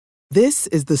This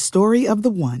is the story of the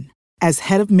one. As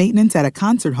head of maintenance at a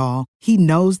concert hall, he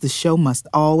knows the show must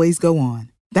always go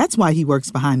on. That's why he works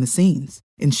behind the scenes,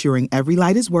 ensuring every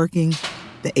light is working,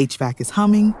 the HVAC is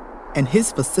humming, and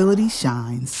his facility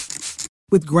shines.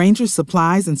 With Grainger's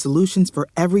supplies and solutions for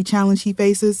every challenge he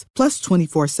faces, plus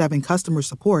 24/7 customer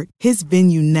support, his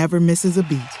venue never misses a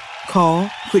beat. Call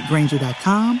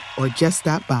quickgrainger.com or just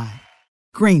stop by.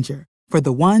 Grainger, for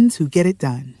the ones who get it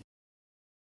done.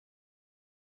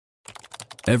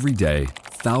 Every day,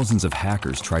 thousands of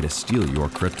hackers try to steal your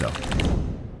crypto.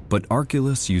 But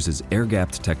Arculus uses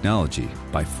air-gapped technology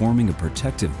by forming a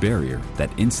protective barrier that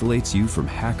insulates you from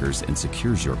hackers and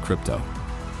secures your crypto.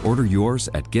 Order yours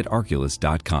at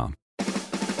getarculus.com.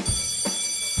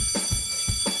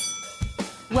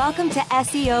 Welcome to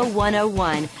SEO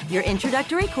 101, your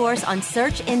introductory course on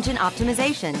search engine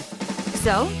optimization.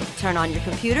 So, turn on your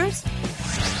computers,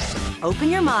 open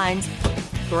your minds,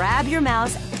 grab your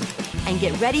mouse, and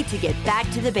get ready to get back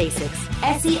to the basics.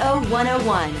 SEO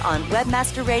 101 on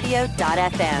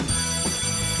webmasterradio.fm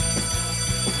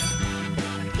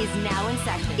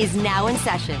is now in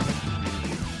session.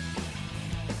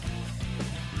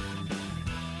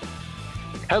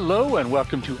 Hello and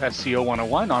welcome to SEO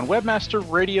 101 on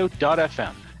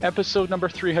webmasterradio.fm, episode number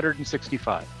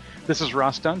 365. This is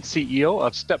Ross Dunn, CEO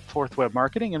of Stepforth Web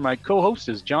Marketing, and my co-host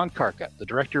is John Karka, the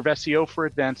Director of SEO for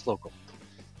Advanced Local.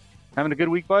 Having a good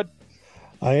week, bud?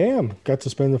 I am. Got to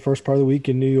spend the first part of the week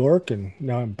in New York, and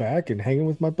now I'm back and hanging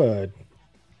with my bud.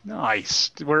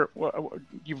 Nice. You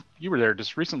were there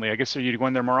just recently. I guess, are you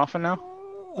going there more often now?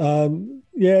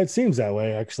 Yeah, it seems that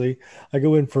way, actually. I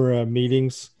go in for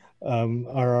meetings.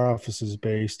 Our office is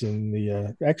based in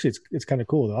the actually it's kind of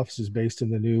cool. The office is based in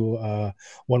the new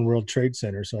One World Trade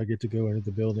Center, so I get to go into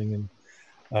the building, and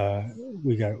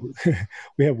we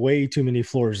have way too many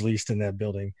floors leased in that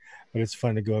building, but it's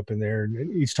fun to go up in there, and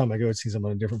each time I go, it seems I'm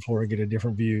on a different floor and get a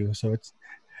different view, so it's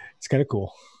kind of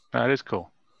cool. That is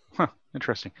cool. Huh,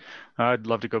 interesting. I'd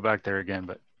love to go back there again,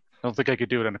 but I don't think I could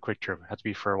do it on a quick trip. It has to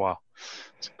be for a while.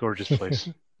 It's a gorgeous place.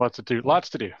 Lots to do.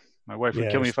 My wife would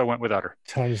kill me if I went without her.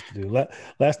 Tons to do.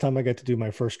 Last time I got to do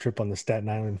my first trip on the Staten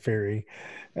Island ferry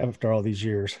after all these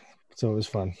years. So it was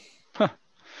fun. Huh.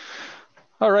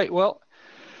 All right. Well,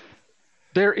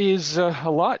 there is a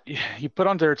lot you put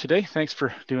on there today. Thanks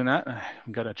for doing that. I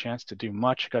haven't got a chance to do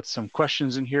much. Got some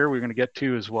questions in here we're going to get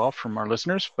to as well from our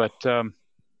listeners. But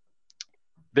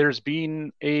there's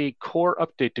been a core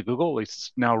update to Google.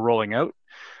 It's now rolling out.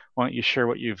 Why don't you share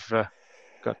what you've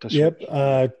got to share?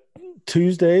 Yep.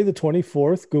 Tuesday, the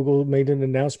 24th, Google made an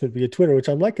announcement via Twitter, which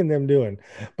I'm liking them doing,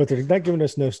 but they're not giving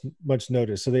us much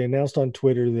notice. So they announced on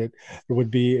Twitter that there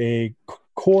would be a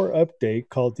core update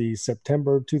called the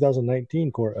September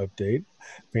 2019 core update,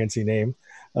 fancy name,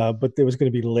 but it was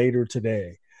going to be later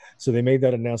today. So they made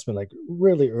that announcement like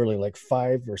really early, like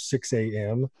 5 or 6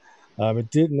 a.m. It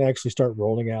didn't actually start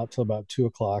rolling out till about 2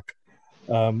 o'clock.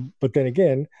 But then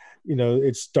again,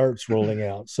 it starts rolling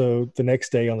out. So the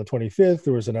next day on the 25th,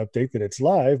 there was an update that it's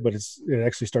live, but it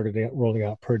actually started rolling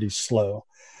out pretty slow.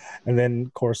 And then,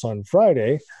 of course, on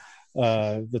Friday,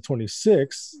 the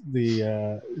 26th,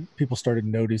 the people started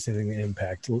noticing the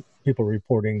impact. People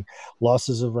reporting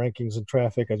losses of rankings and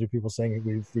traffic. Other people saying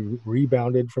we've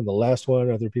rebounded from the last one.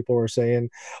 Other people were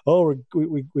saying, oh,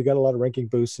 we got a lot of ranking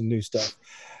boosts and new stuff.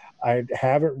 I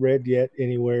haven't read yet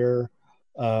anywhere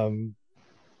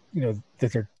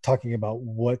that they're talking about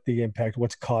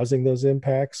what's causing those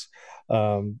impacts.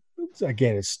 Again,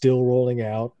 it's still rolling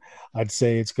out. I'd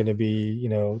say it's going to be,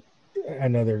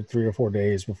 another 3 or 4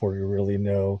 days before you really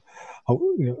know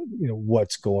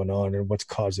what's going on and what's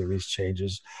causing these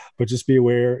changes. But just be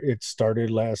aware, it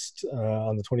started last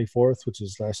on the 24th, which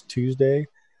is last Tuesday,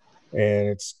 and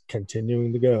it's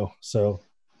continuing to go. So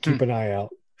keep an eye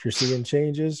out. If you're seeing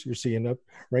changes, you're seeing up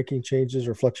ranking changes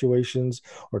or fluctuations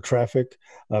or traffic,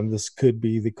 this could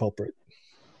be the culprit.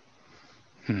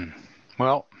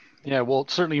 Well, yeah, we'll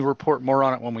certainly report more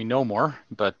on it when we know more,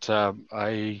 but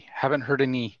I haven't heard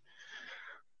any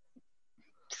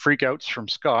freakouts from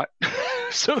Scott.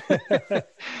 so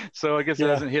I guess it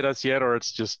hasn't hit us yet, or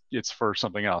it's for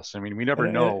something else. I mean, we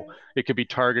never know. It could be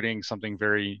targeting something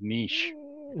very niche.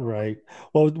 Right.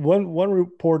 Well, one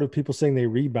report of people saying they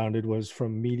rebounded was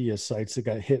from media sites that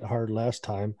got hit hard last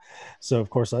time. So, of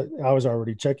course, I was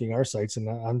already checking our sites, and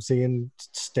I'm seeing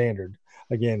standard.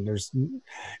 Again,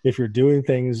 if you're doing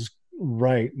things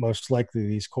right, most likely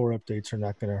these core updates are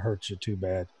not going to hurt you too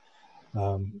bad.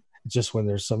 Just when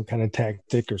there's some kind of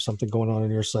tactic or something going on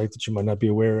in your site that you might not be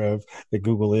aware of, that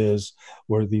Google is,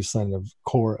 where these kind of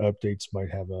core updates might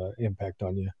have an impact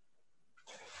on you.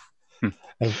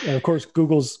 And of course,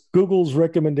 Google's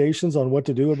recommendations on what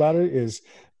to do about it is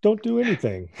don't do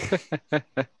anything.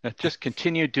 Just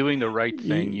continue doing the right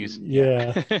thing.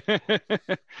 Yeah.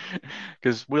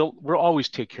 Because we'll always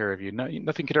take care of you.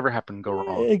 Nothing could ever happen and go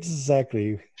wrong.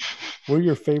 Exactly. We're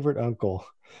your favorite uncle.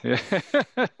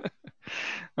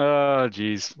 Oh,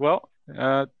 geez. Well,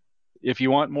 if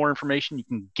you want more information, you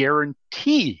can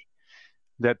guarantee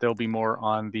that there'll be more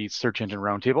on the Search Engine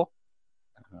Roundtable.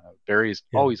 Barry is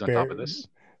always on top of this.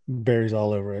 Barry's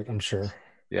all over it, I'm sure.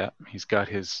 Yeah, he's got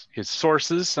his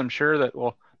sources, I'm sure, that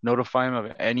will notify him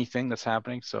of anything that's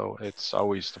happening. So it's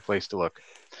always the place to look.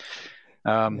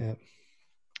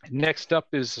 Next up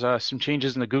is some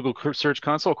changes in the Google Search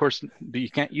Console. Of course, you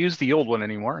can't use the old one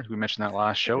anymore. We mentioned that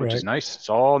last show, which is nice. It's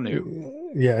all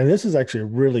new. Yeah, and this is actually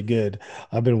really good.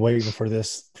 I've been waiting for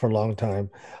this for a long time.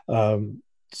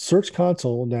 Search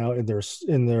Console now in their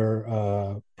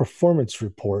performance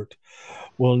report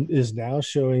is now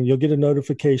showing. You'll get a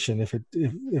notification if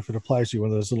it applies to you, one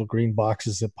of those little green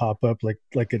boxes that pop up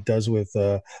like it does with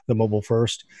the mobile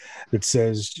first. That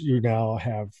says you now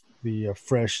have the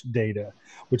fresh data,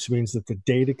 which means that the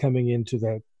data coming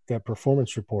into that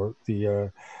performance report,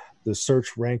 the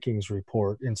search rankings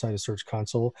report inside of Search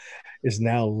Console, is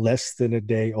now less than a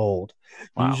day old.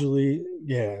 Wow. Usually,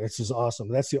 this is awesome.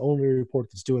 That's the only report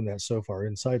that's doing that so far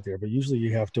inside there. But usually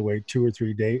you have to wait 2 or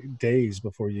 3 days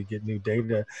before you get new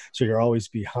data. So you're always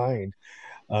behind.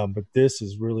 But this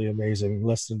is really amazing.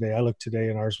 Less than a day. I looked today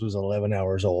and ours was 11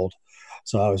 hours old.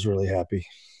 So I was really happy.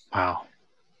 Wow.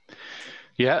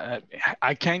 Yeah,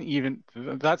 I can't even,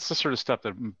 that's the sort of stuff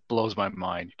that blows my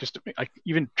mind.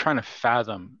 Even trying to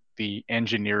fathom the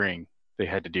engineering they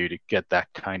had to do to get that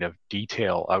kind of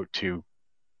detail out to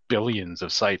billions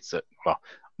of sites that,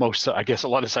 I guess a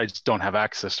lot of sites don't have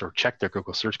access or check their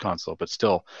Google Search Console, but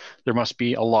still there must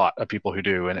be a lot of people who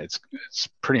do. And it's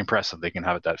pretty impressive they can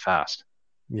have it that fast.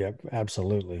 Yeah,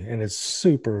 absolutely. And it's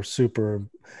super, super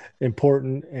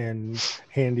important and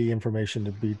handy information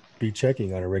to be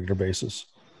checking on a regular basis.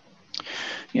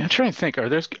 Yeah, I'm trying to think. Are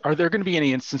there going to be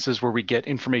any instances where we get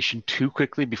information too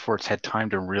quickly before it's had time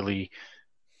to really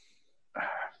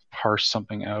parse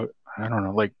something out? I don't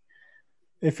know. Like,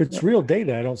 if it's real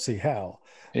data, I don't see how.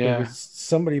 Yeah. If it's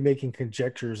somebody making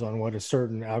conjectures on what a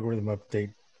certain algorithm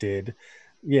update did,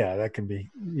 that can be,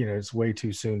 it's way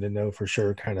too soon to know for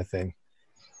sure kind of thing.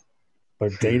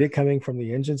 But data coming from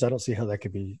the engines, I don't see how that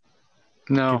could be.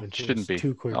 No, it shouldn't be.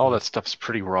 Too quickly. All that stuff's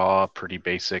pretty raw, pretty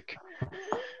basic.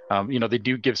 They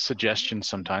do give suggestions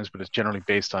sometimes, but it's generally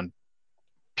based on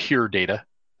pure data.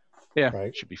 Yeah, right.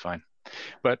 It should be fine.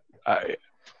 But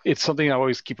it's something I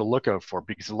always keep a lookout for,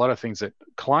 because a lot of things that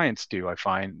clients do, I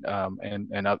find,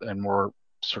 and more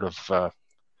sort of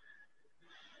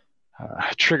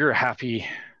trigger happy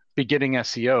beginning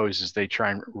SEOs, is they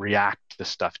try and react to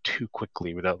stuff too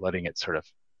quickly without letting it sort of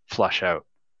flush out.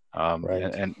 Right.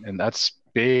 And that's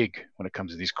big when it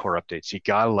comes to these core updates. You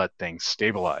got to let things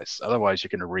stabilize. Otherwise, you're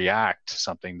going to react to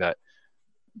something that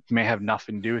may have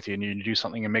nothing to do with you, and you do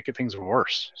something and make things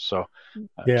worse. So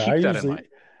keep that in mind.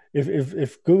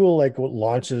 If Google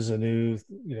launches a new,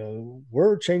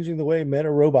 we're changing the way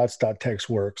MetaRobots.txt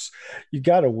works, you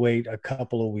got to wait a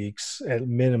couple of weeks at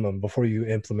minimum before you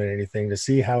implement anything to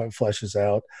see how it flushes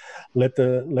out. Let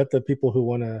the people who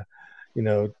want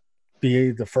to,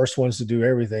 be the first ones to do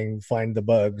everything find the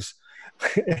bugs,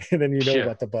 and then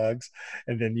about the bugs,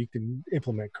 and then you can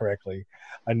implement correctly.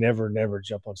 I never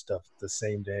jump on stuff the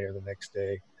same day or the next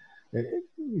day.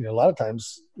 A lot of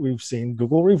times we've seen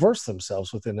Google reverse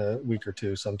themselves within a week or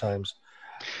two sometimes.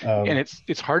 And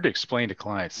it's hard to explain to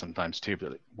clients sometimes too,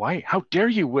 but why, how dare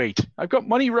you wait? I've got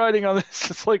money riding on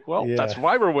this. It's like, that's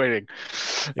why we're waiting.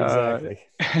 Exactly.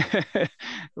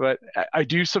 But I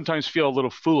do sometimes feel a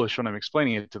little foolish when I'm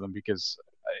explaining it to them, because,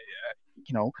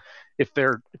 if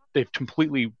they've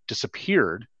completely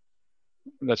disappeared,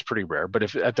 that's pretty rare. But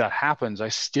if that happens, I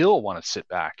still want to sit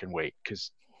back and wait,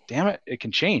 because damn it, it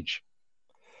can change.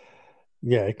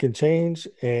 Yeah, it can change,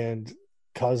 and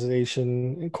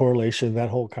causation and correlation, that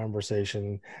whole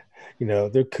conversation,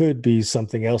 there could be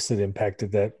something else that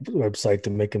impacted that website to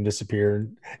make them disappear.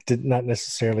 Did not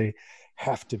necessarily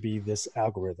have to be this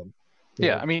algorithm.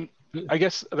 Yeah, I mean, I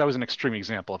guess that was an extreme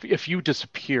example. If you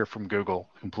disappear from Google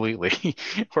completely,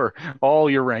 or all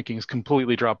your rankings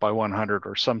completely drop by 100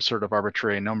 or some sort of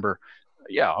arbitrary number,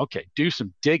 okay, do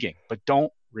some digging, but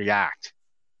don't react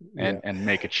and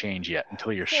make a change yet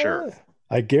until you're sure.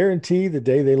 I guarantee the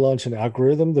day they launch an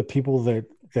algorithm, the people that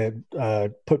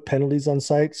put penalties on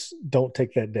sites don't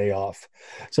take that day off.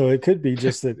 So it could be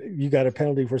just that you got a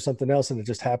penalty for something else, and it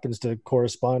just happens to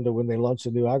correspond to when they launch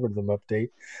a new algorithm update.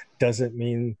 Doesn't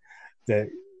mean that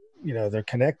they're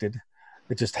connected.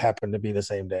 It just happened to be the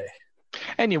same day.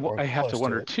 And I have to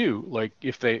wonder too, like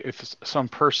if some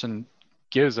person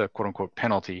gives a quote unquote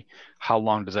penalty, how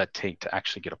long does that take to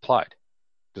actually get applied?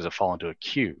 Does it fall into a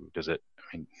queue?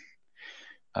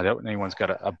 I doubt anyone's got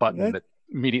a button that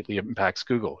immediately impacts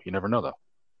Google. You never know though.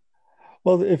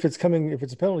 Well, if it's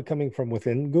a penalty coming from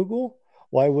within Google,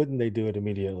 why wouldn't they do it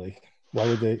immediately? Why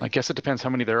would they? I guess it depends how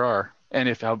many there are, and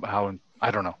how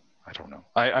I don't know.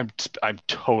 I'm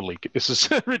totally. This is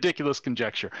ridiculous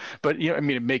conjecture, but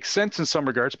it makes sense in some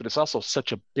regards, but it's also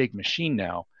such a big machine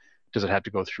now. Does it have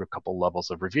to go through a couple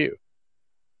levels of review?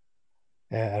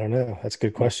 Yeah, I don't know. That's a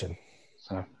good question.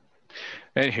 So,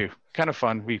 anywho, kind of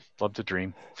fun. We love to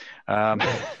dream. But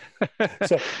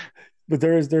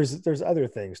there's other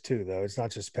things too, though. It's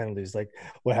not just penalties. Like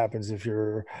what happens if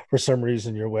for some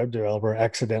reason your web developer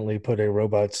accidentally put a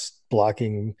robots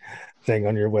blocking thing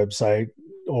on your website,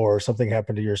 or something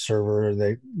happened to your server.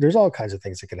 There's all kinds of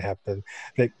things that can happen.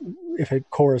 That if it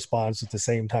corresponds at the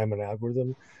same time an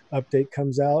algorithm update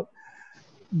comes out,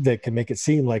 that can make it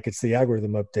seem like it's the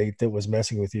algorithm update that was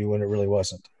messing with you when it really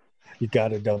wasn't. You got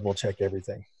to double check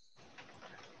everything.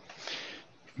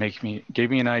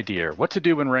 Gave me an idea what to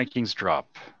do when rankings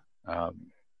drop.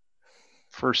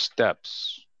 First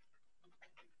steps.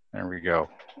 There we go.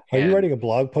 Are you writing a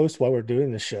blog post while we're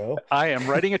doing the show? I am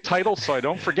writing a title so I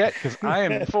don't forget, because I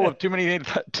am full of too many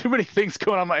things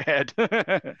going on in my head.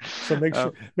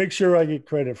 So make sure I get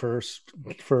credit for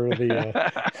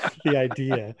the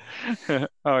idea.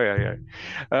 Oh yeah.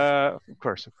 Of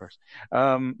course.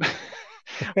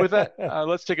 With that,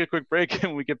 let's take a quick break,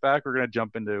 and when we get back, we're going to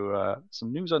jump into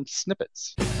some news on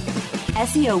snippets.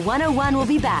 SEO 101 will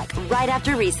be back right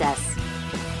after recess.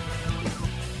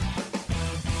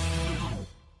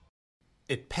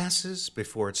 It passes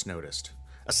before it's noticed.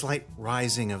 A slight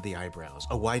rising of the eyebrows,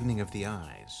 a widening of the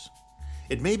eyes.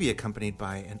 It may be accompanied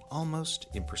by an almost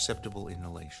imperceptible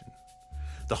inhalation.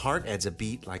 The heart adds a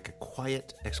beat like a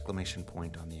quiet exclamation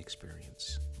point on the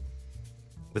experience.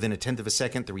 Within a tenth of a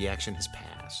second, the reaction has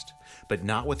passed, but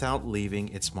not without leaving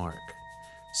its mark.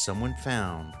 Someone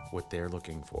found what they're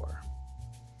looking for.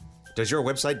 Does your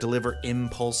website deliver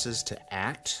impulses to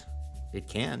act? It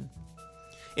can.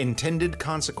 Intended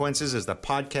Consequences is the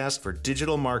podcast for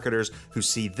digital marketers who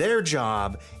see their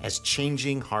job as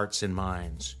changing hearts and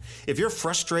minds. If you're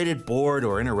frustrated, bored,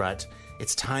 or in a rut,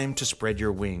 it's time to spread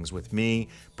your wings with me,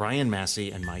 Brian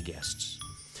Massey, and my guests.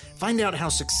 Find out how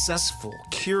successful,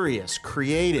 curious,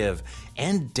 creative,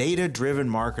 and data-driven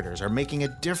marketers are making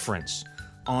a difference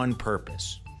on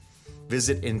purpose.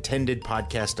 Visit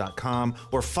intendedpodcast.com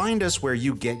or find us where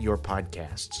you get your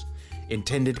podcasts.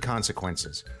 Intended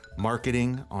Consequences.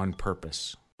 Marketing on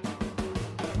purpose.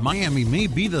 Miami may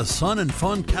be the sun and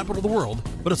fun capital of the world,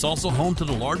 but it's also home to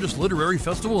the largest literary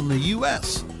festival in the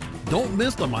U.S. Don't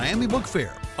miss the Miami Book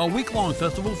Fair, a week-long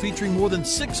festival featuring more than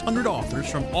 600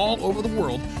 authors from all over the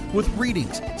world with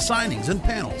readings, signings, and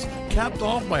panels, capped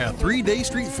off by a 3-day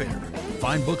street fair.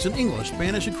 Find books in English,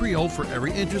 Spanish, and Creole for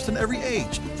every interest and every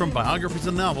age, from biographies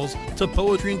and novels to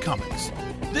poetry and comics.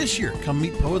 This year, come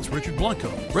meet poets Richard Blanco,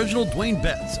 Reginald Dwayne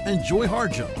Betts, and Joy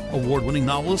Harjo, award-winning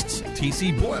novelists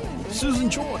T.C. Boyle, Susan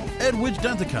Choi, Edwidge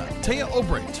Danticat, Taya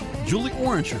Obrecht, Julie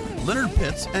Oranger, Leonard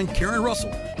Pitts, and Karen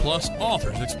Russell, plus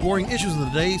authors exploring issues of the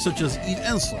day such as Eve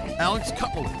Ensler, Alex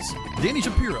Kotlowitz, Danny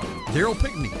Shapiro, Daryl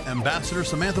Pinkney, Ambassador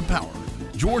Samantha Power,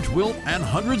 George Wilt, and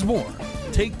hundreds more.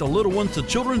 Take the little ones to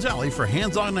Children's Alley for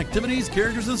hands-on activities,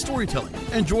 characters, and storytelling.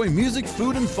 Enjoy music,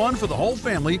 food, and fun for the whole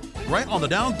family right on the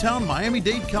downtown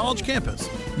Miami-Dade College campus,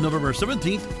 November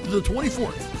 17th to the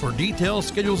 24th. For details,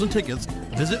 schedules, and tickets,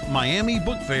 visit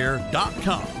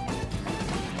miamibookfair.com.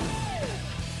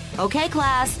 Okay,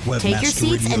 class, take your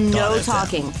seats and no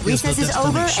talking. Recess is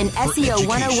over and SEO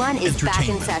 101 is back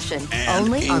in session,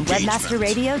 only on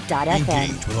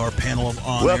webmasterradio.fm. With our panel of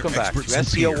Welcome back to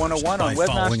SEO 101 on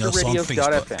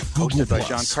webmasterradio.fm, hosted by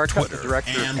John Carcutt, the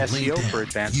Director of SEO for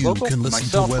Advanced Local, and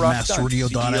myself, Ross Dunn,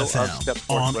 CEO of Stepforth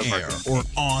on Web air Marketing. or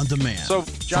on demand. So,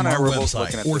 John from and I our were both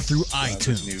looking website at or this, through this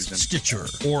iTunes, news and Stitcher,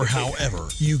 or however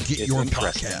you get your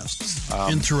interesting. podcasts.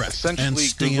 Interact and Essentially,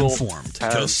 stay Google informed.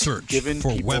 has Just search given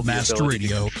for people the ability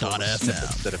to control snippets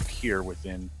webmasterradio.fm. that appear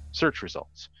within search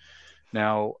results.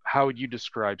 Now, how would you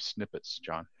describe snippets,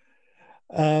 John?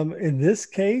 In this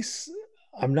case,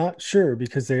 I'm not sure,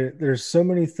 because there's so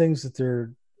many things that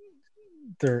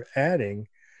they're adding.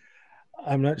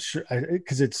 I'm not sure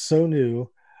because it's so new,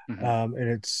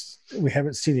 and we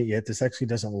haven't seen it yet. This actually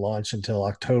doesn't launch until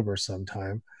October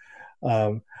sometime.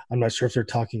 I'm not sure if they're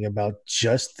talking about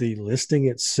just the listing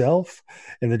itself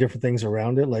and the different things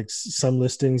around it. Like some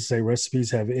listings say recipes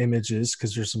have images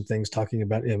because there's some things talking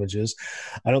about images.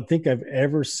 I don't think I've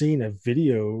ever seen a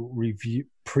video review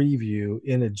preview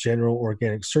in a general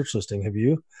organic search listing. Have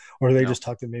you? Or are they just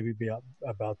talking maybe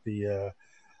about the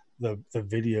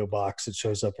video box that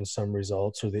shows up in some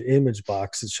results or the image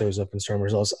box that shows up in some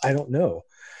results? I don't know.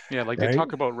 Yeah, like right? They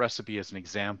talk about recipe as an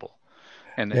example.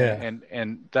 And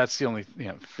that's the only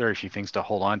very few things to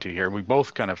hold on to here. We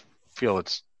both kind of feel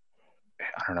it's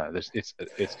I don't know.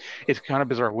 It's kind of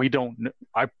bizarre.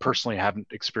 I personally haven't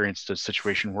experienced a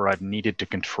situation where I've needed to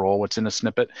control what's in a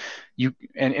snippet.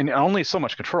 And only so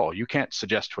much control. You can't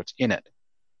suggest what's in it.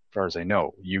 As far as I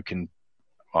know,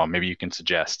 maybe you can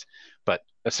suggest, but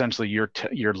essentially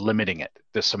you're limiting it.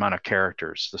 This amount of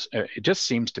characters. It just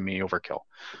seems to me overkill.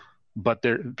 But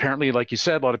there apparently, like you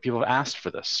said, a lot of people have asked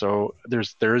for this. So there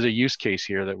is a use case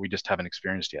here that we just haven't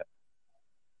experienced yet.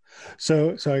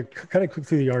 So I kind of clicked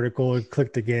through the article and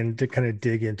clicked again to kind of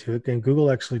dig into it. And Google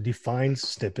actually defines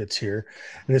snippets here.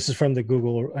 And this is from the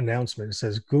Google announcement. It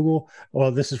says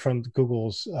this is from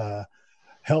Google's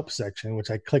help section, which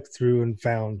I clicked through and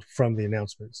found from the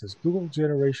announcement. It says Google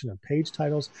generation of page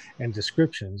titles and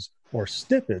descriptions or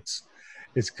snippets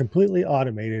is completely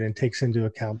automated and takes into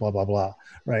account blah, blah, blah,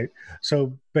 right?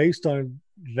 So based on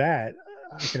that,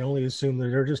 I can only assume that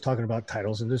they're just talking about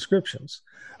titles and descriptions.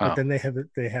 But then they have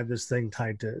this thing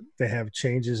they have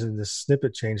changes in this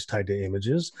snippet change tied to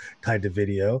images, tied to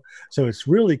video. So it's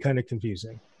really kind of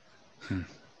confusing.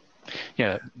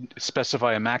 Yeah,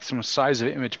 specify a maximum size of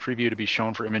image preview to be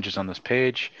shown for images on this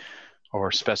page,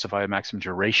 or specify a maximum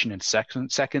duration in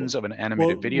seconds of an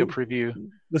animated video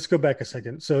preview. Let's go back a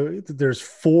second. So there's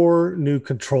 4 new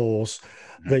controls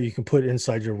that you can put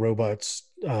inside your robot's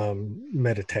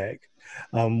meta tag.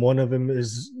 One of them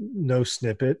is no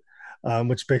snippet,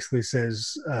 which basically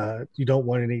says you don't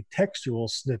want any textual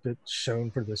snippet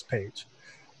shown for this page.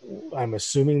 I'm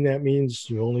assuming that means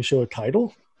you only show a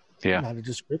title, not a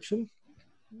description.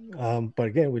 But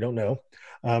again, we don't know.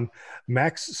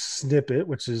 Max snippet,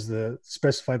 which is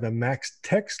specify the max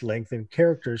text length in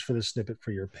characters for the snippet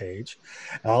for your page.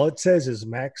 All it says is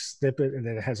max snippet, and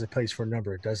then it has a place for a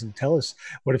number. It doesn't tell us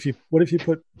what if you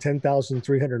put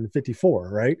 10,354,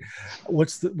 right?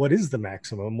 What is the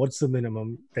maximum? What's the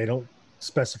minimum? They don't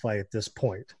specify at this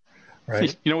point,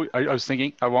 right? I was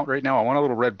thinking, I want a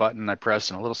little red button. I press,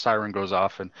 and a little siren goes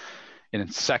off, and in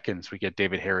seconds we get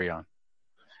David Harry on.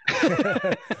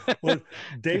 Well,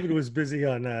 David was busy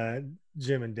on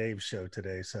Jim and Dave's show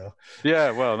today, so he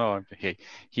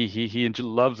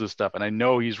loves this stuff, and I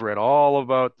know he's read all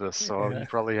about this, so he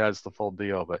probably has the full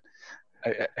deal. But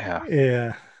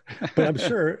but I'm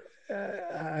sure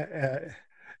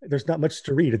there's not much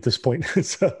to read at this point.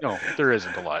 So, no, there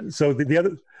isn't a lot. So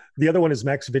the other one is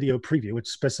max video preview, which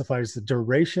specifies the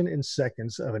duration in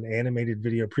seconds of an animated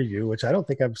video preview, which I don't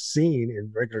think I've seen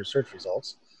in regular search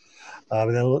results.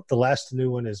 And then the last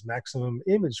new one is maximum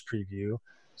image preview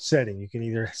setting. You can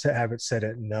either have it set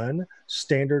at none,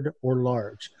 standard, or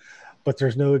large, but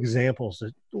there's no examples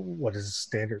of what is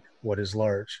standard, what is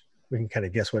large. We can kind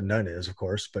of guess what none is, of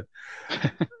course, but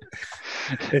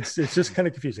it's just kind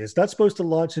of confusing. It's not supposed to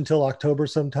launch until October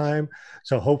sometime,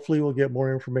 so hopefully we'll get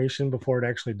more information before it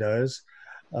actually does.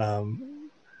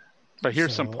 But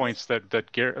here's some points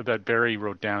that Barry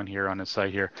wrote down here on his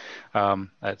site here.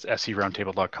 That's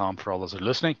seroundtable.com for all those that are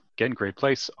listening. Again, great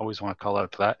place. Always want to call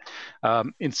out for that.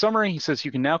 In summary, he says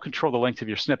you can now control the length of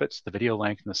your snippets, the video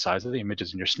length, and the size of the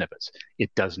images in your snippets.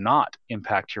 It does not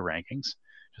impact your rankings,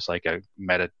 just like a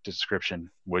meta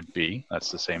description would be. That's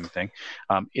the same thing.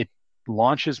 It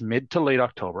launches mid to late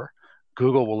October.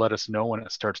 Google will let us know when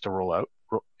it starts to roll out,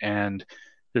 and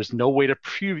there's no way to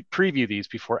preview these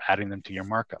before adding them to your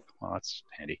markup. Well, that's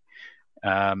handy.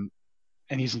 And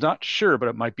he's not sure, but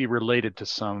it might be related to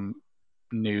some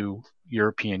new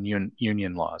European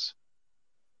Union laws.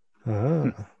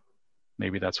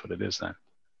 Maybe that's what it is then.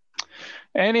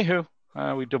 Anywho,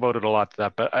 we devoted a lot to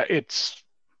that, but it's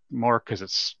more because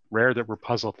it's rare that we're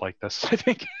puzzled like this, I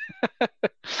think.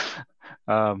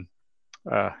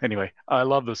 Anyway, I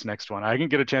love this next one. I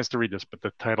didn't get a chance to read this, but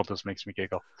the title just makes me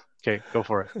giggle. Okay, go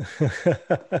for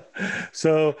it.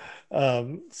 So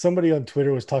somebody on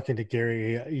Twitter was talking to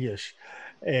Gary Illyes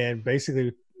and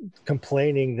basically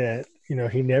complaining that,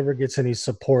 he never gets any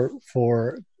support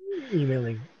for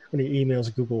emailing when he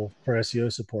emails Google for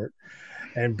SEO support.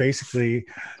 And basically,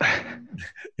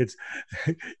 it's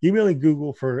emailing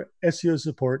Google for SEO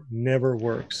support never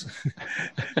works.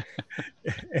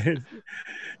 And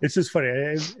it's just funny.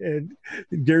 And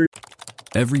Gary.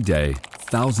 Every day,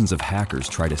 thousands of hackers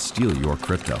try to steal your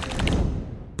crypto.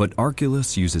 But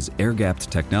Arculus uses air-gapped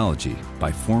technology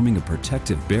by forming a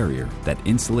protective barrier that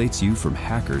insulates you from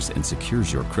hackers and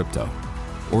secures your crypto.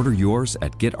 Order yours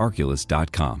at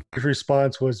getarculus.com. His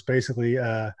response was basically,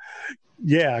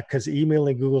 yeah, because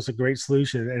emailing Google's a great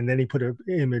solution. And then he put an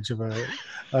image of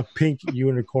a pink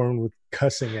unicorn with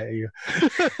cussing at you.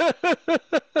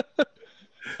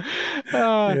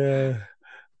 Yeah.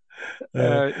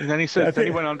 And then he said, then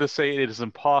he went on to say it is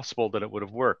impossible that it would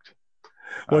have worked.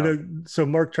 Well, so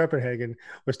Mark Treppenhagen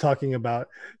was talking about,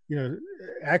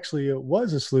 actually it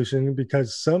was a solution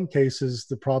because some cases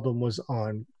the problem was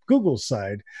on Google's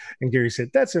side. And Gary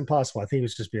said, that's impossible. I think he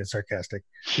was just being sarcastic.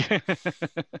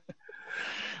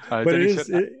 But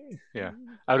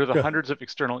out of the hundreds of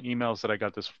external emails that I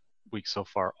got this week so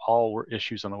far, all were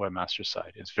issues on the webmaster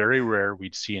side. It's very rare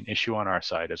we'd see an issue on our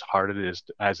side, as hard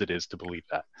as it is to believe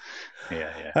that.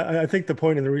 I think the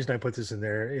point and the reason I put this in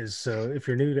there is so if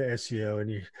you're new to SEO and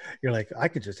you're like, I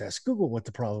could just ask Google what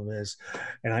the problem is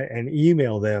and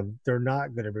email them, they're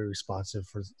not going to be responsive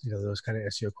for those kind of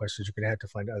SEO questions. You're going to have to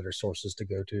find other sources to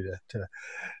go to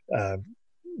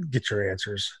get your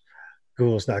answers.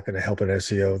 Google's not going to help an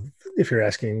SEO if you're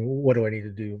asking, what do I need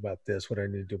to do about this? What do I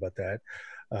need to do about that?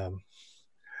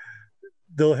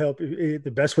 They'll help.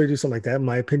 The best way to do something like that, in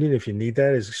my opinion, if you need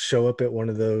that, is show up at one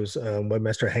of those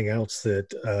Webmaster Hangouts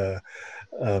that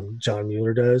John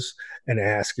Mueller does and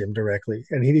ask him directly.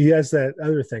 And he has that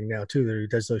other thing now too, that he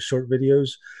does those short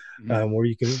videos where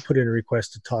you can put in a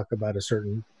request to talk about a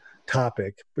certain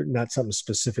topic, but not something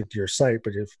specific to your site.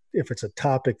 But if it's a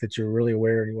topic that you're really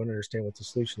aware and you want to understand what the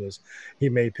solution is, he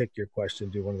may pick your question,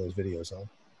 do one of those videos on.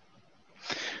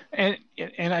 And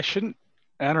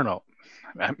I don't know,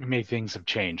 maybe things have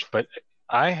changed, but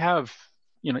I have,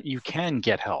 you can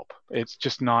get help. It's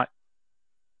just not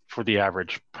for the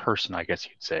average person, I guess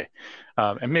you'd say.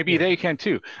 And maybe they can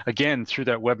too. Again, through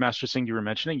that webmaster thing you were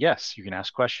mentioning, yes, you can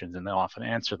ask questions and they'll often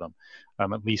answer them,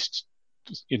 at least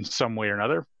in some way or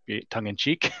another, be it tongue in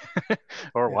cheek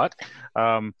or what.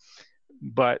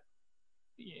 But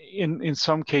in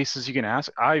some cases you can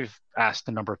ask. I've asked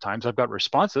a number of times. I've got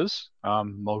responses.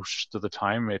 Most of the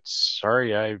time it's,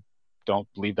 sorry, I don't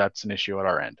believe that's an issue at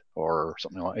our end or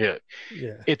something like that.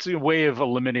 Yeah. It's a way of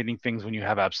eliminating things when you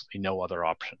have absolutely no other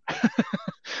option.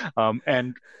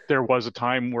 And there was a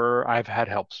time where I've had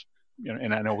helps,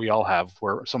 and I know we all have,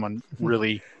 where someone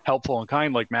really helpful and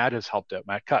kind, like Matt has helped out.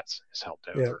 Matt Cutts has helped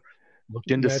out or looked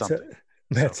into something.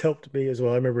 Matt's helped me as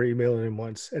well. I remember emailing him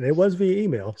once, and it was via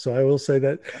email. So I will say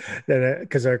that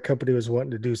because our company was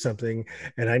wanting to do something,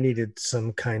 and I needed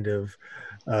some kind of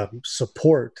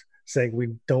support, saying we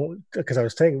don't, because I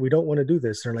was saying we don't want to do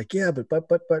this. And they're like, yeah, but,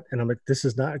 and I'm like, this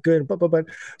is not good. But.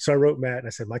 So I wrote Matt and I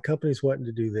said, my company's wanting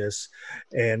to do this,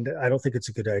 and I don't think it's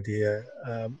a good idea.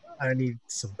 I need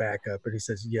some backup. And he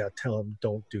says, yeah, tell him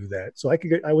don't do that. So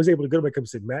I was able to go to my company and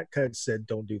say, Matt Cutts said,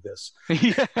 don't do this.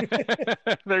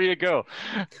 There you go.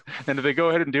 And did they go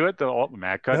ahead and do it?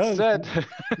 Matt Cutts said.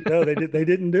 No, they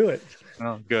didn't do it.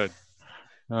 Oh, good.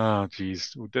 Oh,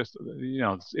 geez.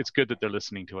 It's good that they're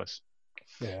listening to us.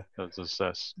 Yeah.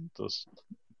 Those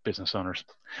business owners.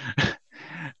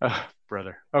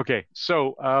 Brother. Okay.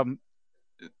 So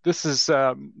this is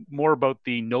more about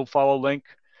the nofollow link.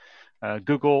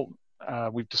 Google,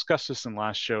 we've discussed this in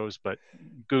last shows, but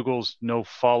Google's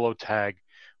nofollow tag,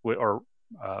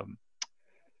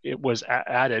 it was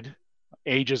added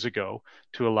ages ago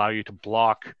to allow you to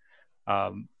block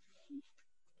a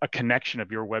connection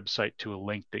of your website to a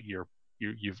link that you're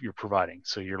providing.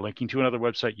 So you're linking to another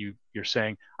website. You're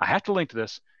saying, I have to link to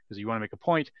this because you want to make a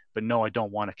point, but no, I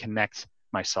don't want to connect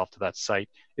myself to that site.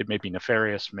 It may be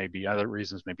nefarious, maybe other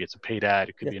reasons, maybe it's a paid ad.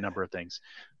 It could be a number of things.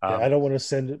 I don't want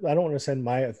to send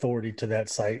my authority to that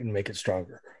site and make it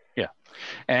stronger. Yeah.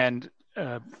 And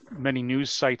many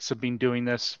news sites have been doing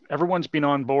this. Everyone's been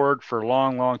on board for a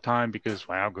long, long time because,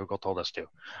 Google told us to.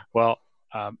 Well,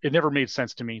 it never made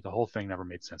sense to me. The whole thing never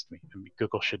made sense to me. I mean,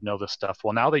 Google should know this stuff.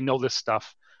 Well, now they know this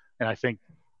stuff, and I think,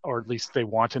 or at least they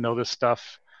want to know this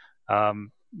stuff.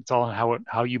 It's all on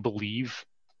how you believe.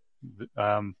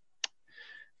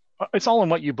 It's all in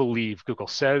what you believe Google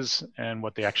says and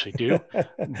what they actually do.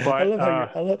 But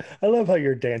I love how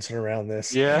you're dancing around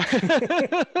this. Yeah,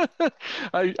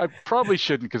 I probably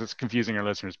shouldn't because it's confusing our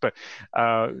listeners. But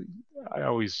I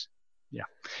always,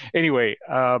 Anyway.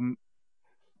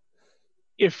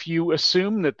 If you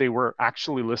assume that they were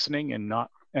actually listening and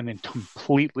then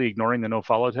completely ignoring the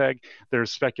nofollow tag,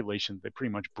 there's speculation they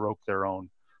pretty much broke their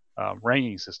own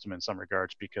ranking system in some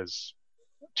regards because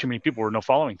too many people were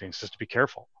nofollowing things, just to be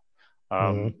careful.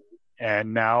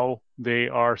 And now they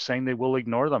are saying they will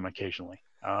ignore them occasionally.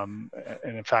 and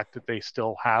in fact that they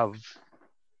still have,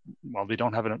 well, they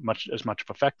don't have as much of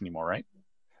effect anymore, right?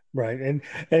 Right.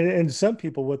 And some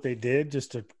people, what they did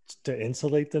just to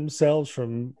insulate themselves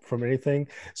from anything,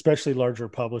 especially larger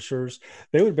publishers,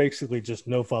 they would basically just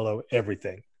no follow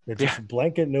everything. It's just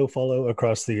blanket no follow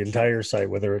across the entire site,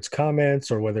 whether it's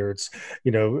comments or whether it's,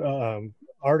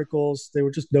 articles. They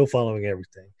were just no following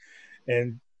everything.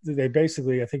 And they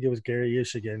basically, I think it was Gary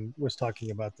Ishigan was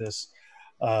talking about this,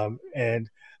 and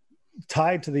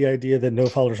tied to the idea that no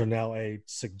followers are now a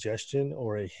suggestion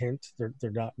or a hint.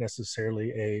 They're not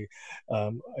necessarily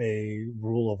a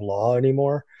rule of law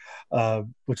anymore,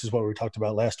 which is what we talked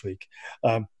about last week.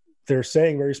 They're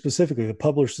saying very specifically the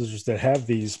publishers that have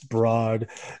these broad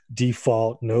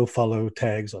default no follow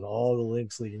tags on all the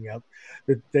links leading up,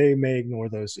 that they may ignore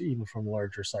those even from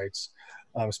larger sites.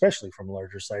 Especially from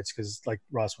larger sites, because like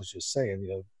Ross was just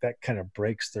saying, that kind of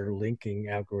breaks their linking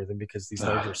algorithm, because these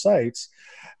larger sites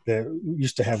that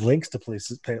used to have links to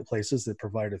places that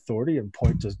provide authority and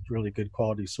point to really good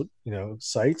quality,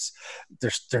 sites,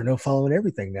 they're no following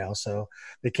everything now. So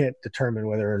they can't determine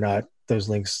whether or not those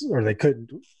links, or they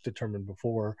couldn't determine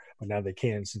before, but now they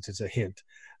can, since it's a hint.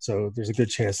 So there's a good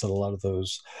chance that a lot of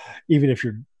those, even if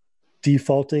you're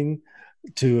defaulting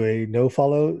to a no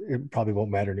follow, it probably won't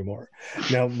matter anymore.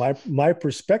 Now, my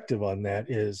perspective on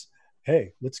that is,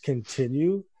 hey, let's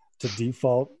continue to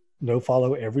default no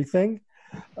follow everything,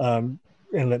 and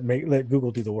let Google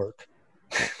do the work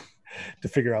to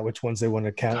figure out which ones they want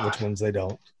to count, which ones they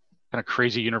don't. Kind of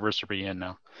crazy universe to be in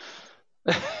now.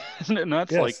 Isn't it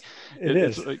nuts? Yes, like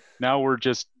it's like now we're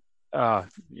just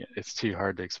it's too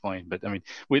hard to explain. But I mean,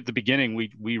 at the beginning,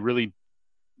 we really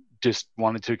just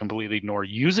wanted to completely ignore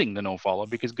using the no follow,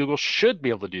 because Google should be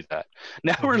able to do that.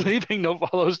 Now we're leaving no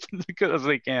follows because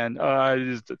they can.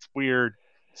 It's weird.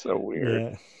 So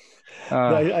weird.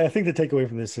 Yeah. I think the takeaway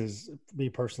from this is, me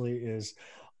personally, is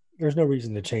there's no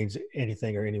reason to change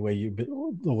anything or the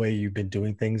way you've been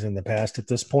doing things in the past at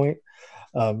this point.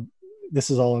 This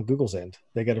is all on Google's end.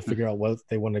 They got to figure out what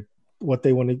they want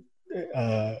to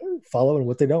follow and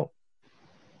what they don't.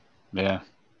 Yeah.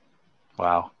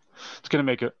 Wow. It's going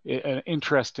to make an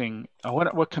interesting.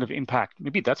 What kind of impact?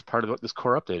 Maybe that's part of what this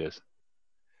core update is.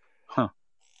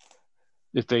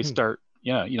 If they start,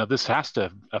 this has to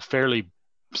have a fairly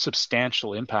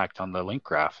substantial impact on the link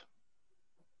graph.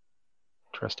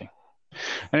 Interesting.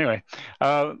 Anyway,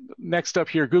 next up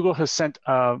here, Google has sent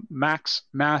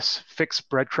mass fix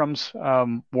breadcrumbs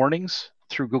warnings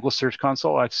through Google Search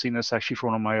Console. I've seen this actually for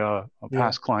one of my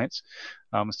past clients.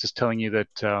 It's just telling you that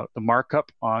the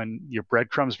markup on your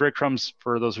breadcrumbs,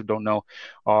 for those who don't know,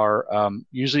 are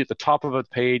usually at the top of a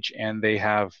page, and they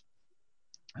have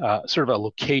sort of a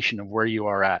location of where you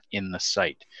are at in the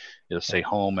site. It'll say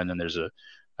home, and then there's an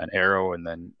arrow, and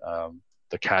then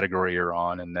the category you're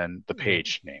on, and then the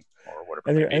page name or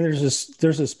whatever. And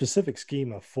there's a specific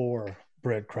schema for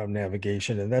breadcrumb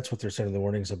navigation, and that's what they're sending the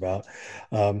warnings about.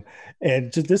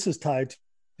 And this is tied to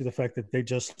the fact that they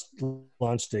just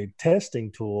launched a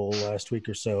testing tool last week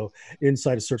or so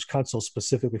inside of Search Console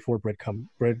specifically for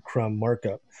breadcrumb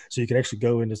markup. So you can actually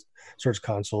go into Search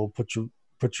Console,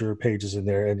 put your pages in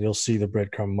there, and you'll see the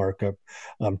breadcrumb markup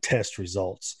test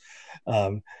results.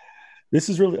 This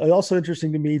is really also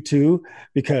interesting to me too,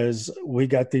 because we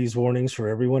got these warnings for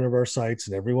every one of our sites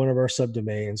and every one of our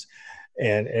subdomains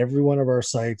and every one of our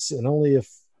sites, and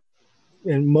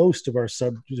most of our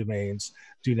subdomains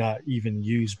do not even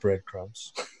use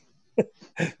breadcrumbs.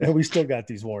 And we still got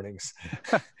these warnings.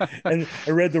 And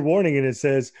I read the warning, and it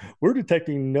says, we're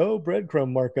detecting no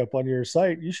breadcrumb markup on your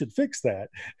site. You should fix that.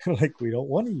 Like, we don't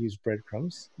want to use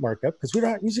breadcrumbs markup because we're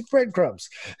not using breadcrumbs.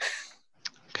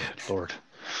 Good Lord.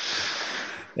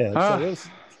 Yeah.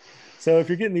 So if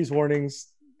you're getting these warnings,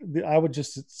 I would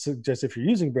just suggest, if you're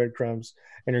using breadcrumbs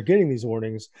and you're getting these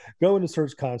warnings, go into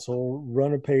Search Console,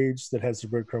 run a page that has the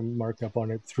breadcrumb markup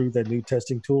on it through that new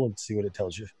testing tool, and see what it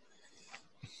tells you.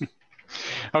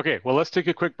 Okay, well, let's take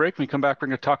a quick break. When we come back, we're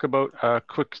going to talk about a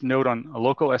quick note on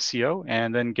local SEO,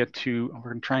 and then we're going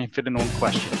to try and fit in one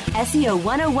question. SEO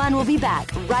 101 will be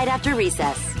back right after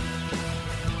recess.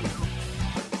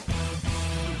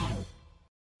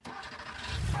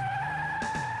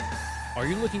 Are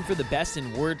you looking for the best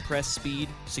in WordPress speed,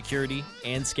 security,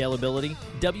 and scalability?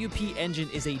 WP Engine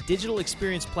is a digital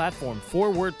experience platform for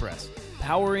WordPress,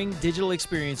 powering digital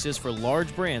experiences for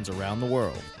large brands around the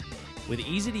world. With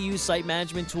easy-to-use site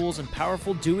management tools and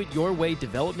powerful do-it-your-way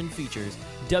development features,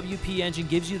 WP Engine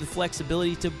gives you the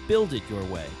flexibility to build it your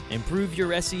way. Improve your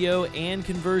SEO and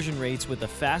conversion rates with a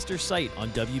faster site on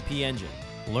WP Engine.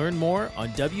 Learn more on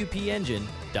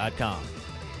WPEngine.com.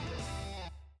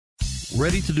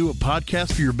 Ready to do a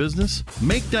podcast for your business?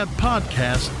 Make that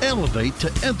podcast elevate to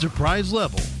enterprise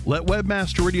level. Let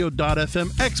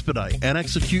webmasterradio.fm expedite and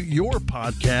execute your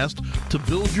podcast to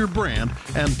build your brand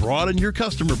and broaden your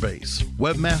customer base.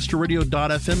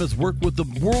 Webmasterradio.fm has worked with the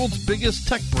world's biggest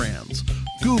tech brands,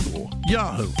 Google,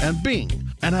 Yahoo, and Bing,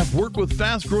 and have worked with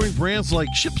fast-growing brands like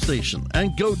ShipStation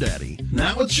and GoDaddy.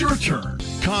 Now it's your turn.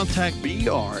 Contact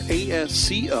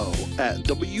BRASCO at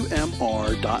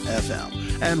WMR.fm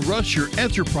and rush your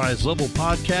enterprise-level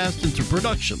podcast into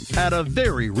production at a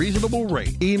very reasonable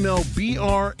rate. Email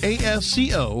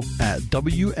BRASCO at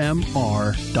WMR.fm.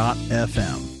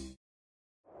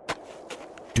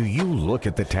 Do you look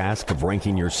at the task of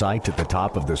ranking your site at the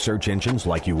top of the search engines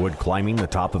like you would climbing the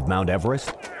top of Mount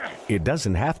Everest? It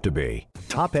doesn't have to be.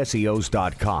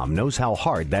 TopSEOs.com knows how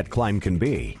hard that climb can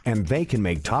be, and they can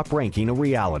make top ranking a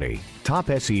reality. Top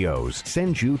SEOs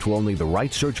sends you to only the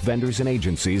right search vendors and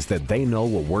agencies that they know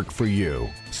will work for you.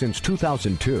 Since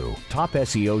 2002,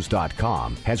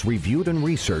 TopSEOs.com has reviewed and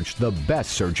researched the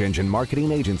best search engine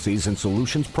marketing agencies and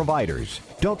solutions providers.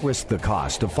 Don't risk the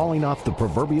cost of falling off the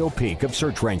proverbial peak of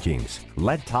search rankings.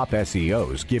 Let Top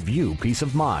SEOs give you peace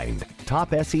of mind.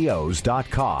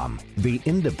 TopSEOs.com, the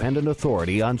independent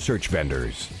authority on search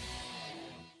vendors.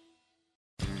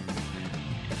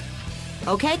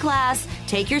 Okay, class,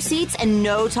 take your seats and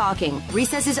no talking.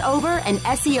 Recess is over and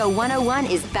SEO 101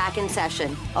 is back in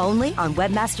session, only on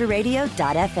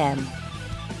webmasterradio.fm.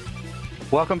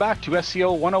 Welcome back to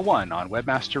SEO 101 on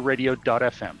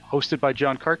webmasterradio.fm, hosted by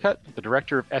John Carcutt, the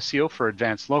Director of SEO for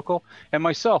Advanced Local, and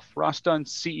myself, Ross Dunn,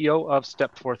 CEO of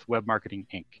Stepforth Web Marketing,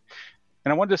 Inc.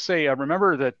 And I wanted to say,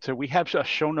 remember that we have a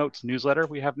show notes newsletter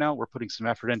we have now. We're putting some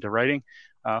effort into writing.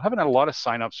 Haven't had a lot of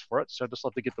signups for it, so I'd just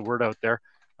love to get the word out there.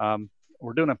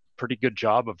 We're doing a pretty good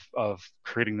job of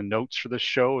creating the notes for this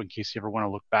show in case you ever want to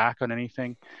look back on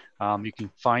anything. You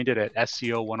can find it at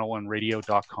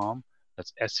SEO101radio.com.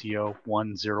 That's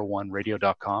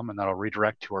SEO101radio.com, and that'll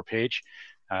redirect to our page.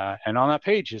 And on that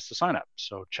page is the sign up,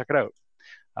 so check it out.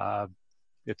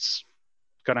 It's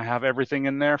going to have everything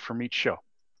in there from each show.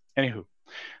 Anywho,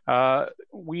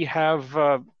 we have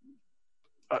a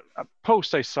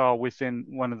post I saw within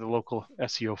one of the local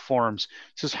SEO forums.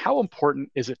 It says, how important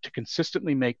is it to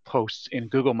consistently make posts in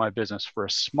Google My Business for a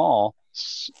small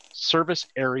service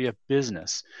area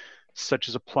business, such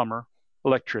as a plumber,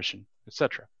 electrician,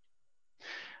 etc.?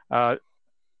 Dan,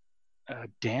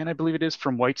 I believe it is,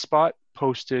 from White Spot,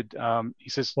 posted, he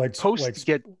says, White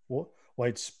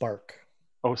Spark.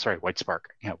 Oh, sorry, White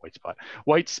Spark. Yeah, White Spot.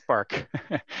 White Spark.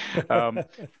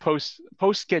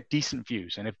 Posts get decent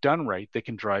views, and if done right, they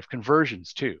can drive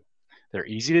conversions too. They're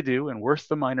easy to do and worth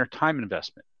the minor time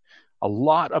investment. A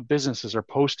lot of businesses are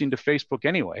posting to Facebook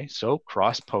anyway, so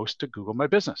cross-post to Google My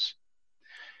Business.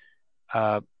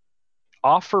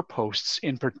 Offer posts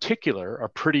in particular are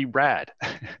pretty rad.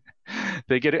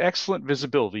 They get excellent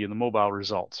visibility in the mobile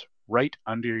results, right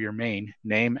under your main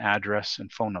name, address,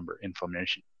 and phone number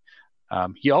information.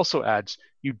 He also adds,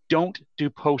 you don't do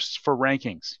posts for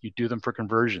rankings, you do them for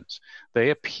conversions. They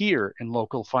appear in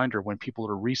Local Finder when people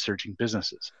are researching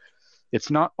businesses. It's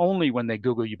not only when they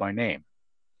Google you by name.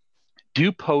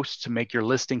 Do posts to make your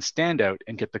listing stand out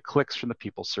and get the clicks from the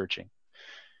people searching.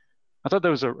 I thought that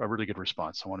was a really good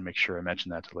response. I want to make sure I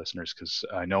mention that to listeners because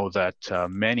I know that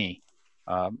many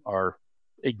are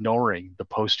ignoring the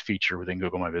post feature within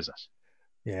Google My Business.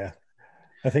 Yeah.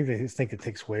 I think they think it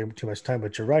takes way too much time,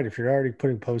 but you're right. If you're already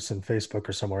putting posts on Facebook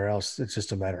or somewhere else, it's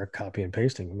just a matter of copy and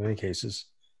pasting in many cases.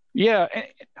 Yeah,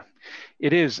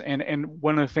 it is. And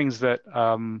one of the things that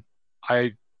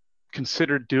I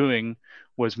considered doing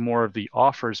was more of the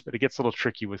offers, but it gets a little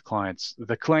tricky with clients.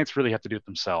 The clients really have to do it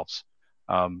themselves.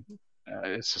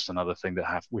 It's just another thing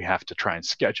that we have to try and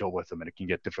schedule with them, and it can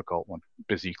get difficult when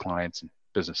busy clients and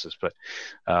businesses. But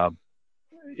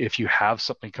if you have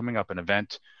something coming up, an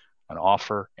event, an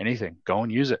offer, anything, go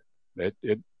and use it.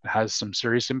 It has some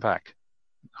serious impact.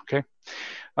 Okay.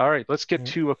 All right. Let's get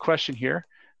to a question here.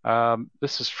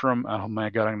 This is from, oh my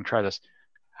God, I'm going to try this.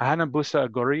 Anna Busa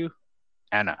Agoriu.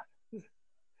 Anna.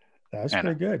 That's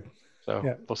pretty good. So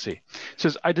yeah. We'll see. It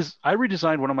says, I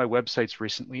redesigned one of my websites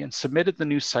recently and submitted the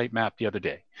new sitemap the other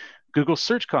day. Google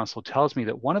Search Console tells me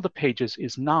that one of the pages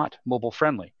is not mobile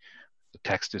friendly. The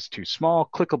text is too small,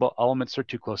 clickable elements are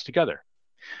too close together.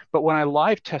 But when I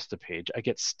live test the page, I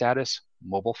get status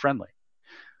mobile friendly.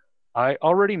 I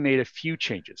already made a few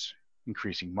changes,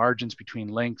 increasing margins between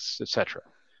links, etc.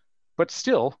 But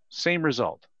still, same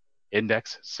result.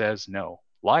 Index says no.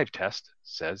 Live test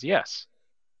says yes.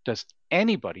 Does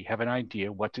anybody have an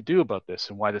idea what to do about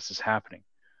this and why this is happening,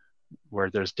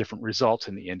 where there's different results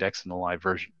in the index and the live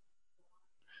version?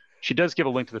 She does give a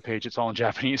link to the page. It's all in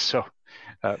Japanese, so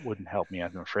it wouldn't help me,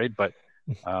 I'm afraid. But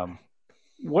I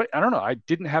don't know. I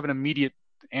didn't have an immediate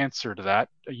answer to that.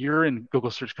 You're in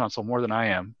Google Search Console more than I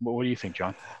am. What do you think,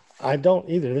 John? I don't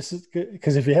either. This is good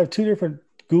because if you have two different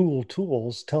Google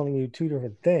tools telling you two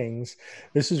different things,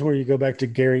 this is where you go back to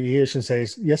Gary Eish and say,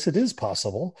 yes, it is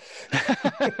possible.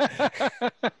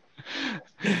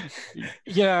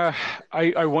 Yeah,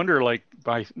 I wonder, like,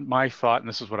 by my thought, and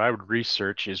this is what I would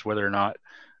research, is whether or not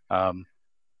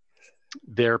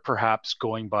they're perhaps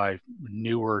going by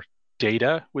newer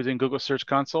data within Google Search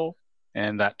Console,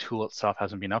 and that tool itself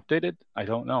hasn't been updated. I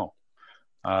don't know.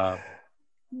 Yeah.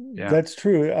 That's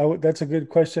true. That's a good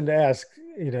question to ask.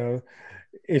 You know,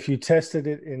 if you tested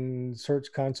it in Search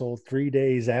Console 3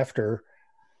 days after,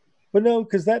 but no,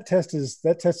 because that test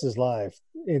is live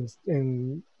in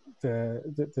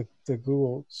the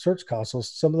Google Search Console.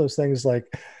 Some of those things like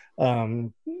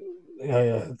the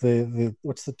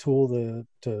what's the tool, the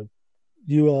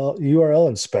URL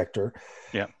inspector,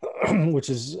 yeah, which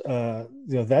is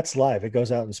that's live. It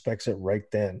goes out and inspects it right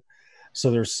then. So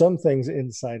there's some things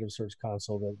inside of Search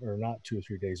Console that are not 2 or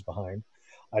 3 days behind.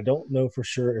 I don't know for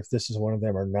sure if this is one of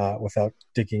them or not without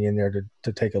digging in there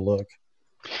to take a look.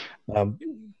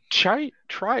 Try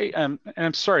and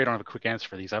I'm sorry I don't have a quick answer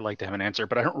for these. I'd like to have an answer,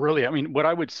 but I don't really. I mean, what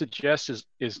I would suggest is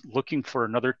looking for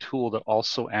another tool that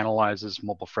also analyzes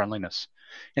mobile friendliness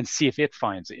and see if it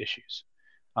finds the issues.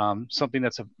 Something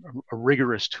that's a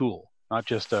rigorous tool, not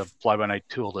just a fly-by-night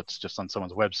tool that's just on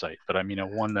someone's website, but I mean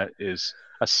one that is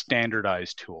a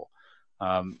standardized tool.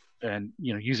 And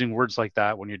using words like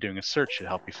that when you're doing a search should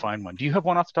help you find one. Do you have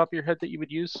one off the top of your head that you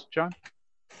would use, John?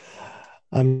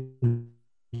 I'm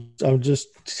just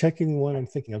checking one. I'm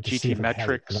thinking of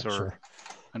GTmetrix,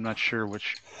 I'm not sure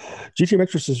which.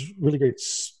 GTmetrix is really great.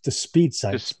 The speed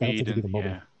side, the speed, and,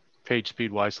 yeah, page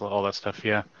speed, wise, all that stuff.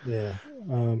 Yeah. Yeah.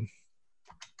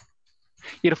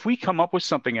 Yet if we come up with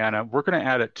something, Anna, we're going to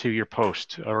add it to your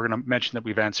post. We're going to mention that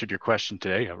we've answered your question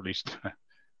today, or at least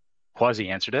quasi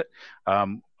answered it.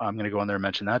 I'm going to go on there and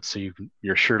mention that, so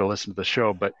you're sure to listen to the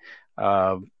show. But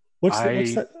what's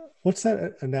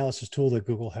that analysis tool that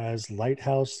Google has?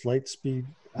 Lighthouse, Lightspeed.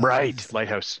 Right,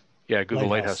 Lighthouse. Yeah, Google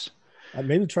Lighthouse.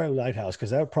 Maybe try Lighthouse,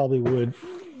 because that probably would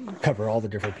cover all the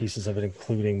different pieces of it,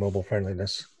 including mobile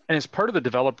friendliness. And it's part of the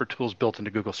developer tools built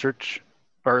into Google Search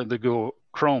or the Google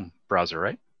Chrome browser,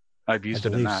 right? I've used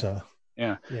it in that. So.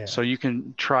 Yeah. So you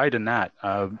can try it in that.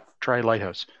 Try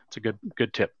Lighthouse. It's a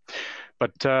good tip.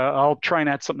 But I'll try and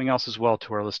add something else as well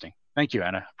to our listing. Thank you,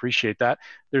 Anna. Appreciate that.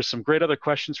 There's some great other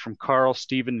questions from Carl,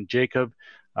 Stephen, and Jacob.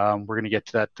 We're going to get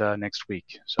to that next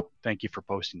week. So thank you for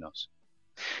posting those.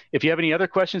 If you have any other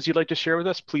questions you'd like to share with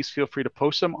us, please feel free to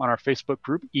post them on our Facebook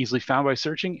group, easily found by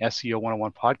searching SEO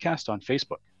 101 Podcast on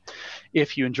Facebook.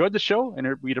 If you enjoyed the show,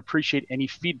 and we'd appreciate any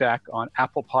feedback on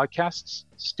Apple Podcasts,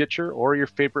 Stitcher, or your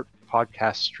favorite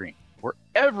podcast stream. We're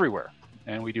everywhere,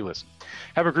 and we do listen.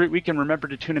 Have a great week, and remember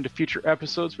to tune into future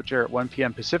episodes, which are at 1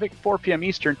 p.m. Pacific, 4 p.m.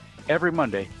 Eastern, every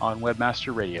Monday on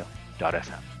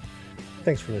webmasterradio.fm.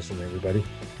 Thanks for listening, everybody.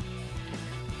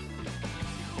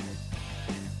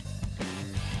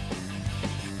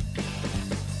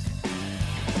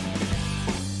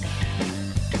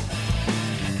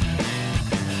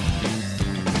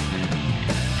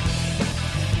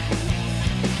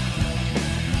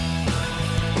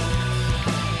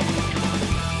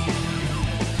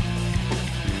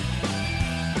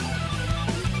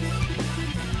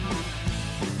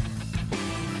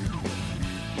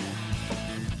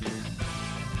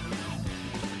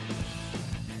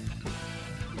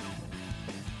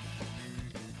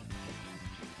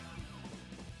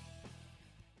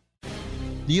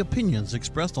 The opinions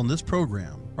expressed on this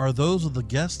program are those of the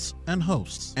guests and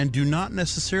hosts and do not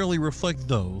necessarily reflect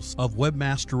those of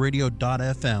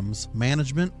webmasterradio.fm's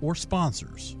management or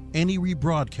sponsors. Any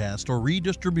rebroadcast or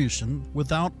redistribution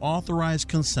without authorized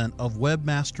consent of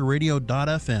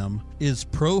webmasterradio.fm is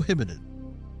prohibited.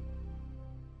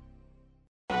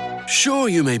 Sure,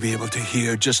 you may be able to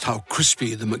hear just how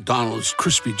crispy the McDonald's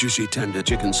Crispy Juicy Tender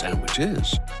Chicken Sandwich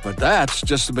is, but that's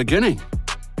just the beginning.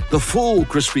 The full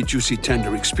Crispy Juicy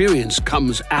Tender experience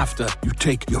comes after you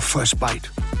take your first bite.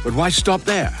 But why stop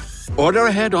there? Order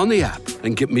ahead on the app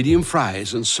and get medium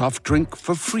fries and soft drink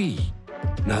for free.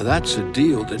 Now that's a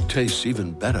deal that tastes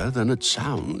even better than it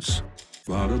sounds.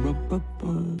 Valid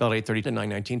 8/30 to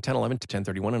 9/19, 10/11 to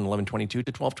 10/31, and 11/22 to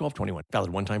 12/12/21.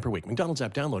 Valid one time per week. McDonald's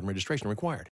app download and registration required.